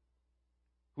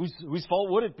 Whose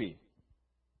fault would it be?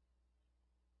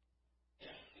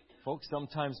 Folks,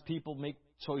 sometimes people make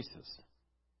choices.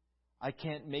 I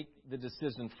can't make the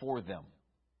decision for them.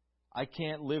 I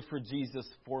can't live for Jesus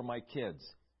for my kids.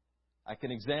 I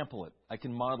can example it. I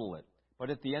can model it. But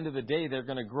at the end of the day, they're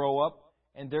going to grow up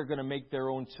and they're going to make their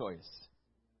own choice.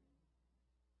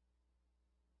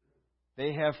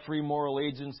 They have free moral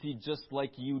agency just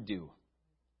like you do.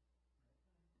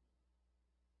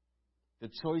 The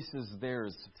choice is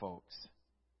theirs, folks.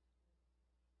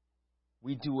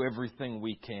 We do everything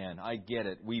we can. I get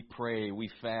it. We pray,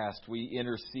 we fast, we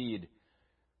intercede.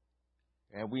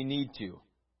 And we need to.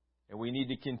 And we need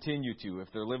to continue to. If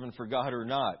they're living for God or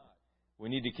not, we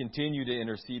need to continue to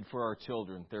intercede for our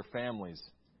children, their families.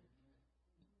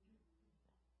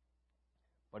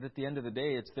 But at the end of the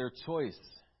day, it's their choice.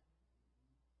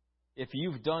 If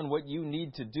you've done what you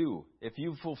need to do, if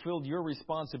you've fulfilled your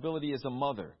responsibility as a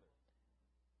mother,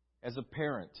 as a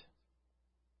parent,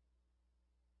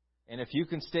 and if you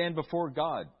can stand before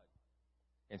God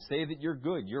and say that you're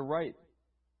good, you're right,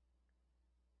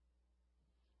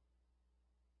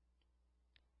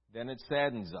 then it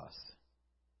saddens us.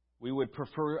 We would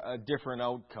prefer a different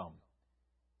outcome.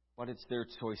 But it's their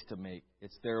choice to make.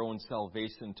 It's their own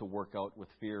salvation to work out with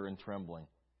fear and trembling.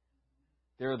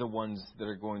 They're the ones that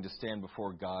are going to stand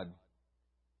before God,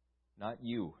 not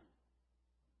you.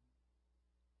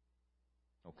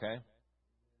 Okay?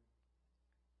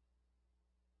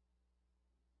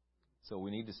 So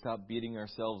we need to stop beating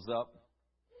ourselves up.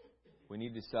 We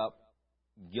need to stop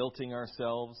guilting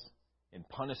ourselves and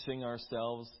punishing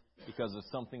ourselves because of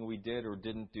something we did or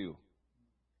didn't do.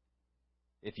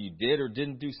 If you did or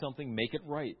didn't do something, make it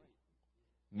right.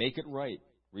 Make it right.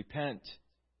 Repent.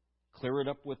 Clear it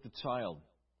up with the child.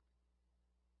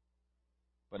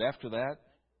 But after that,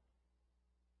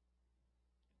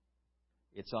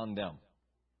 it's on them.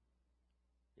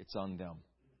 It's on them.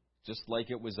 Just like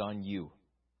it was on you.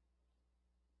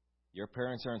 Your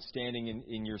parents aren't standing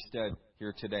in your stead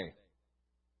here today.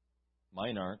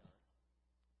 Mine aren't.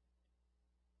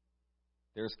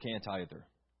 Theirs can't either.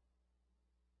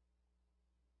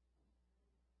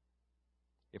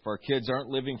 If our kids aren't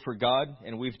living for God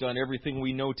and we've done everything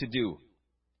we know to do,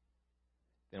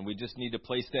 then we just need to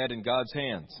place that in God's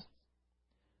hands.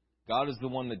 God is the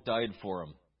one that died for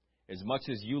them. As much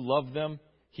as you love them,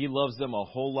 He loves them a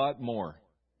whole lot more.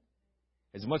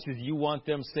 As much as you want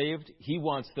them saved, He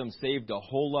wants them saved a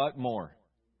whole lot more.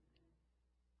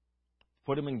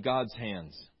 Put them in God's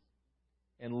hands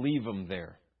and leave them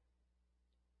there.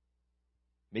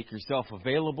 Make yourself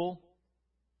available.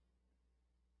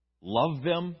 Love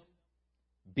them.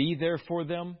 Be there for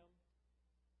them.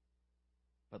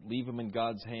 But leave them in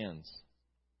God's hands.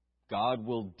 God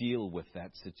will deal with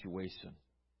that situation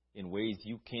in ways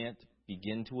you can't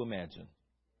begin to imagine.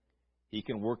 He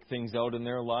can work things out in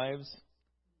their lives.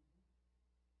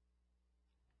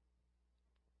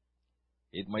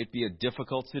 It might be a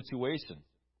difficult situation,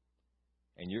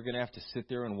 and you're going to have to sit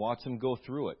there and watch them go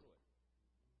through it.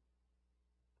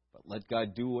 But let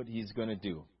God do what He's going to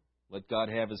do. Let God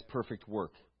have His perfect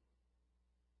work.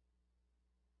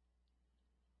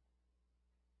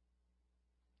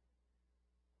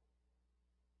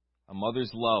 A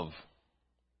mother's love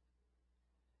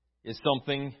is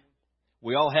something,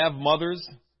 we all have mothers.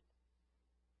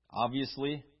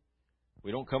 Obviously,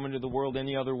 we don't come into the world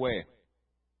any other way.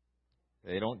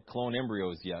 They don't clone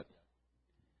embryos yet.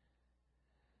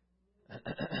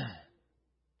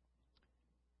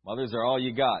 Mothers are all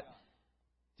you got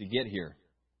to get here.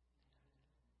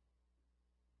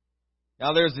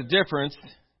 Now there's a difference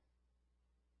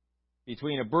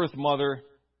between a birth mother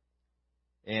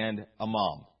and a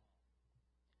mom.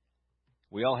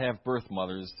 We all have birth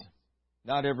mothers.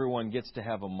 Not everyone gets to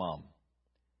have a mom.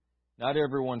 Not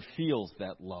everyone feels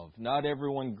that love. Not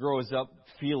everyone grows up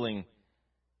feeling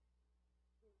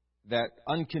that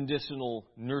unconditional,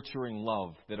 nurturing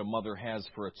love that a mother has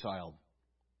for a child.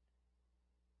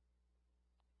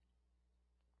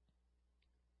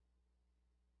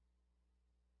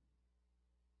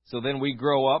 So then we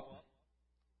grow up.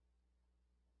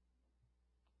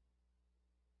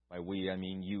 By we, I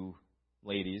mean you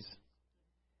ladies.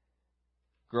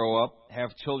 Grow up,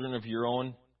 have children of your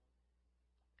own.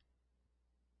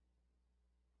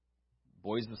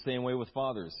 Boys the same way with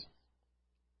fathers.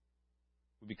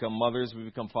 We become mothers, we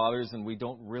become fathers, and we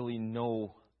don't really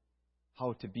know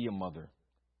how to be a mother.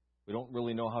 We don't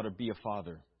really know how to be a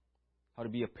father, how to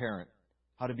be a parent,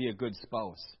 how to be a good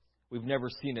spouse. We've never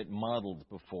seen it modeled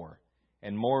before.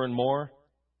 And more,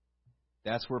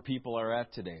 that's where people are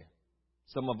at today.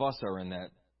 Some of us are in that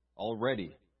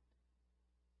already.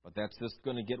 But that's just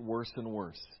going to get worse and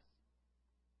worse.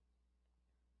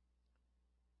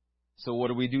 So what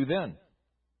do we do then?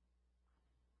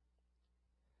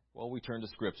 Well, we turn to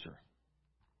Scripture.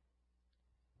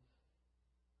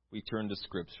 We turn to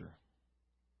Scripture.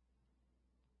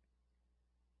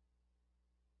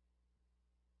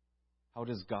 How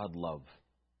does God love?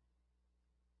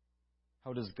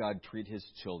 How does God treat His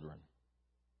children?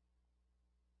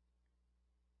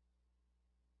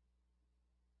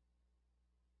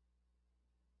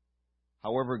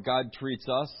 However God treats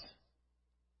us,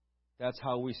 that's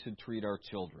how we should treat our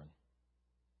children.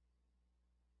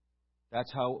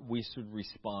 That's how we should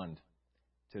respond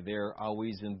to their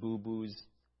owies and boo-boos,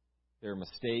 their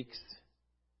mistakes,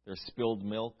 their spilled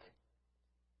milk,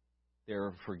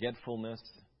 their forgetfulness,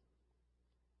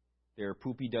 their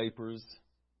poopy diapers,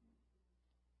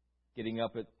 getting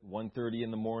up at 1:30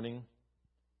 in the morning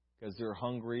because they're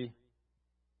hungry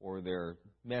or they're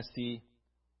messy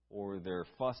or they're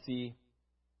fussy,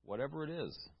 whatever it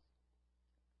is.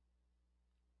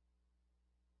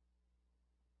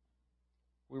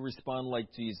 We respond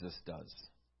like Jesus does.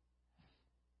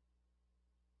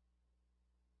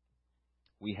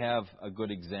 We have a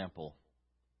good example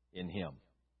in Him.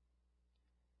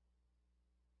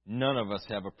 None of us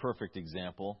have a perfect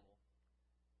example.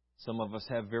 Some of us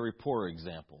have very poor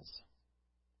examples.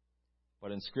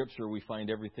 But in Scripture, we find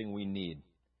everything we need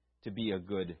to be a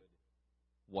good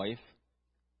wife,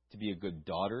 to be a good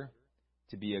daughter,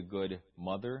 to be a good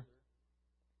mother,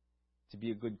 to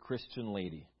be a good Christian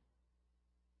lady.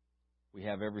 We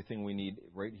have everything we need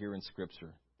right here in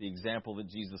Scripture. The example that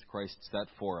Jesus Christ set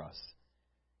for us.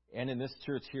 And in this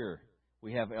church here,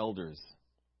 we have elders,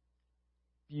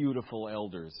 beautiful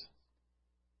elders,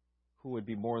 who would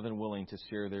be more than willing to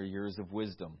share their years of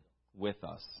wisdom with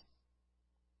us.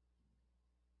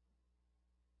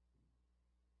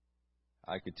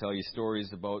 I could tell you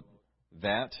stories about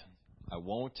that. I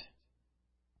won't.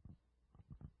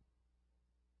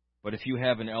 But if you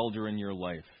have an elder in your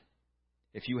life,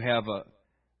 if you have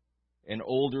an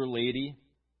older lady,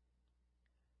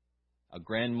 a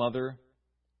grandmother,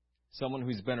 someone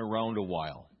who's been around a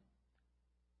while,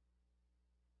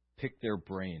 pick their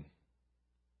brain.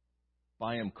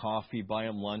 Buy them coffee, buy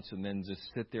them lunch, and then just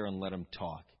sit there and let them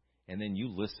talk. And then you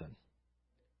listen.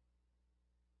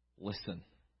 Listen.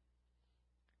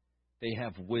 They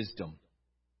have wisdom.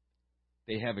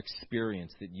 They have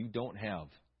experience that you don't have.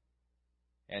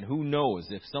 And who knows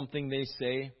if something they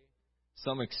say,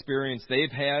 some experience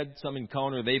they've had, some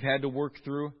encounter they've had to work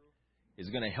through, is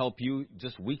going to help you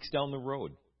just weeks down the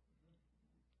road.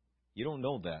 You don't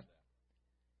know that.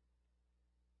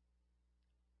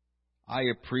 I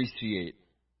appreciate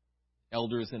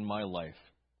elders in my life.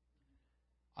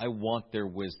 I want their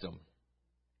wisdom.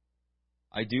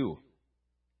 I do.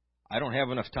 I don't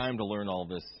have enough time to learn all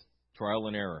this trial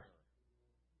and error.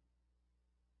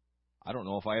 I don't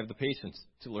know if I have the patience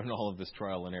to learn all of this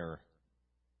trial and error.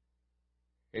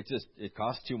 It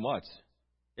costs too much.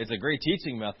 It's a great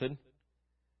teaching method.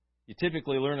 You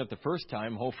typically learn it the first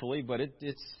time, hopefully, but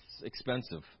it's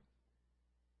expensive.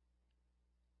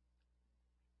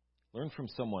 Learn from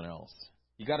someone else.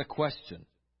 You got a question.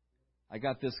 I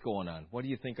got this going on. What do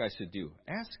you think I should do?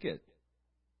 Ask it.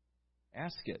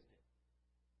 Ask it.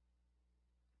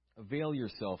 Avail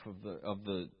yourself of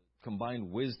the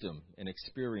combined wisdom and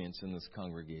experience in this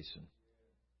congregation.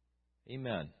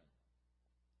 Amen.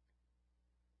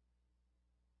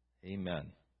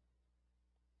 Amen.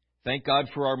 Thank God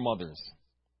for our mothers.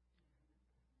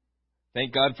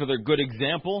 Thank God for their good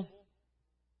example.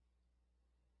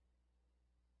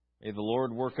 May the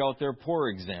Lord work out their poor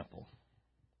example.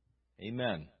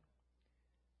 Amen.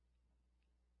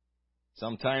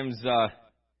 Sometimes the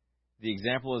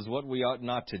example is what we ought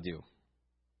not to do.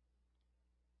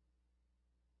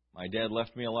 My dad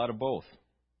left me a lot of both.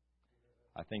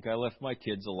 I think I left my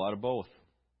kids a lot of both.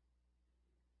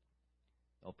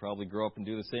 They'll probably grow up and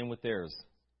do the same with theirs.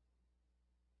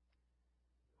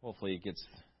 Hopefully it gets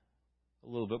a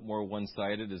little bit more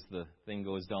one-sided as the thing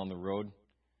goes down the road.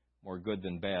 More good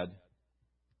than bad.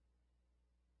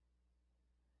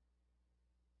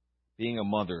 Being a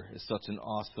mother is such an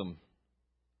awesome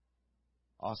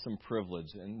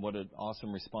privilege, and what an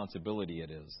awesome responsibility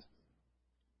it is.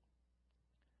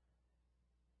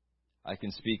 I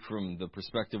can speak from the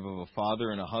perspective of a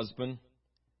father and a husband,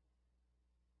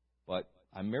 but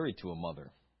I'm married to a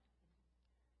mother.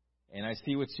 And I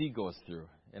see what she goes through,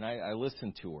 and I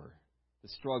listen to her, the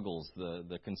struggles,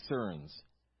 the concerns.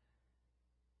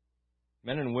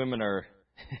 Men and women are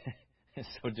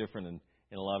so different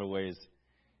in a lot of ways,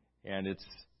 and it's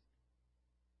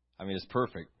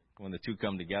perfect. When the two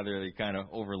come together, they kind of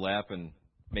overlap and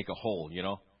make a whole,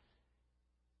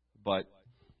 But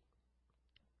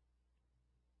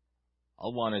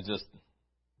I'll want to just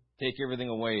take everything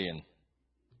away, and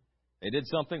they did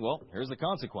something, well, here's the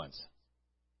consequence.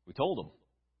 We told them,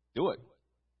 do it.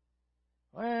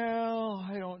 Well,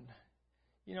 I don't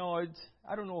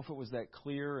know if it was that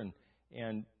clear,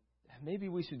 and maybe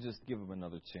we should just give them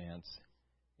another chance.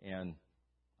 And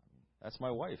that's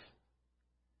my wife.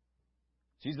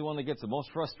 She's the one that gets the most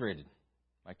frustrated.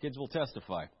 My kids will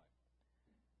testify.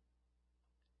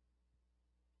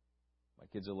 My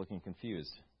kids are looking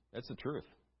confused. That's the truth.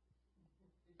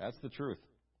 That's the truth.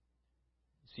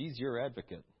 She's your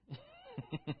advocate.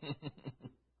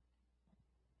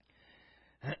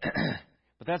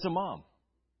 But that's a mom.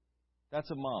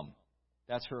 That's a mom.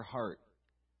 That's her heart.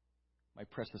 My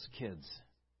precious kids.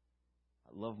 I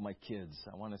love my kids.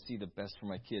 I want to see the best for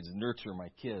my kids. Nurture my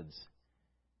kids.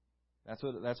 That's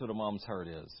what a mom's heart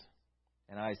is.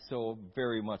 And I so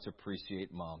very much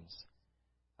appreciate moms.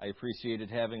 I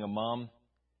appreciated having a mom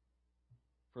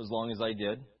for as long as I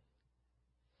did.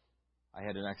 I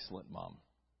had an excellent mom.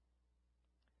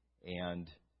 And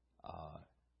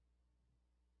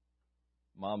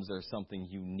moms are something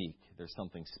unique. They're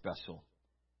something special.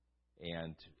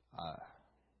 And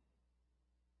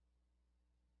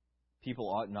people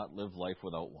ought not live life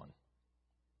without one.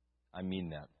 I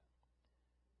mean that.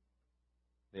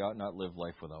 They ought not live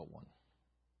life without one.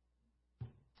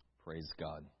 Praise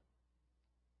God.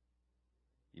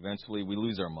 Eventually, we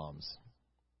lose our moms.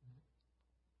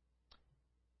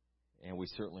 And we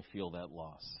certainly feel that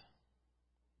loss.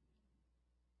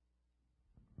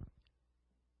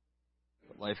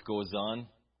 But life goes on.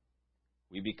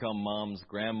 We become moms,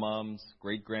 grandmoms,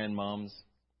 great-grandmoms.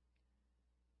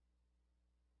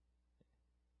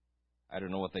 I don't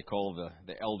know what they call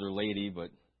the elder lady,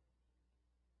 but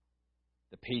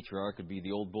the patriarch would be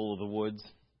the old bull of the woods.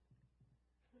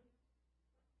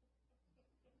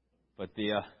 But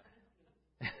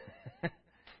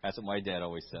that's what my dad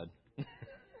always said.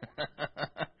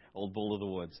 Old bull of the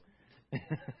woods.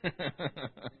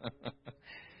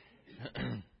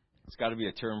 It's got to be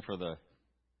a term for the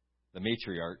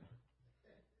matriarch.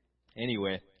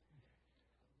 Anyway.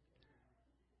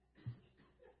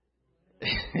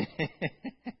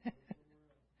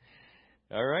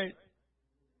 All right.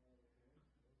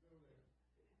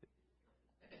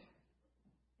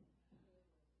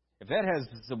 If that has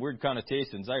some weird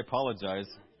connotations, I apologize.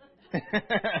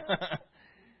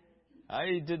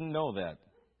 I didn't know that.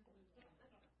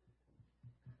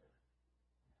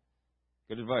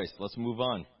 Good advice. Let's move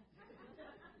on.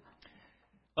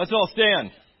 Let's all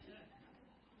stand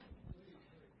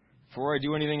before I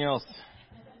do anything else.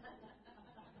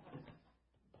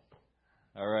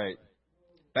 All right.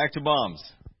 Back to moms.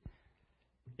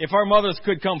 If our mothers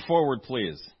could come forward,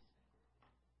 please.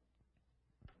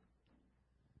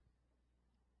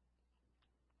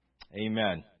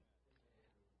 Amen.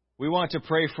 We want to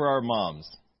pray for our moms.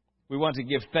 We want to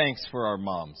give thanks for our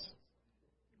moms.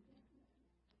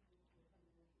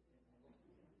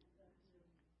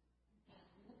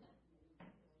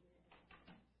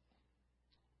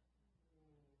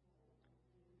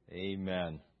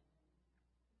 Amen.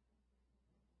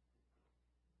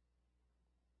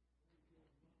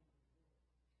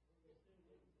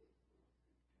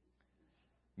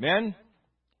 Men,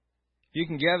 if you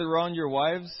can gather around your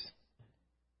wives,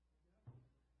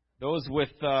 those with,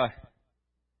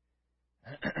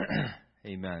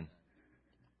 amen.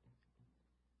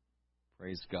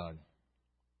 Praise God.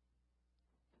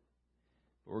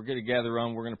 we're going to gather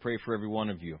around. We're going to pray for every one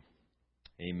of you.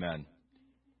 Amen.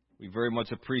 We very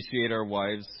much appreciate our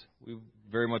wives. We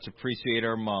very much appreciate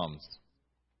our moms.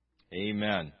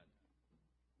 Amen.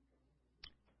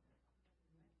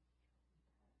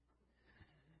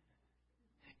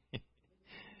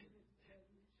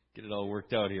 Get it all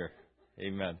worked out here.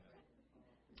 Amen.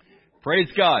 Praise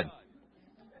God.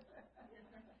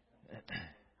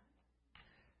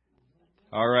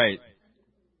 All right.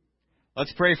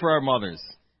 Let's pray for our mothers.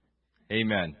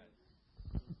 Amen.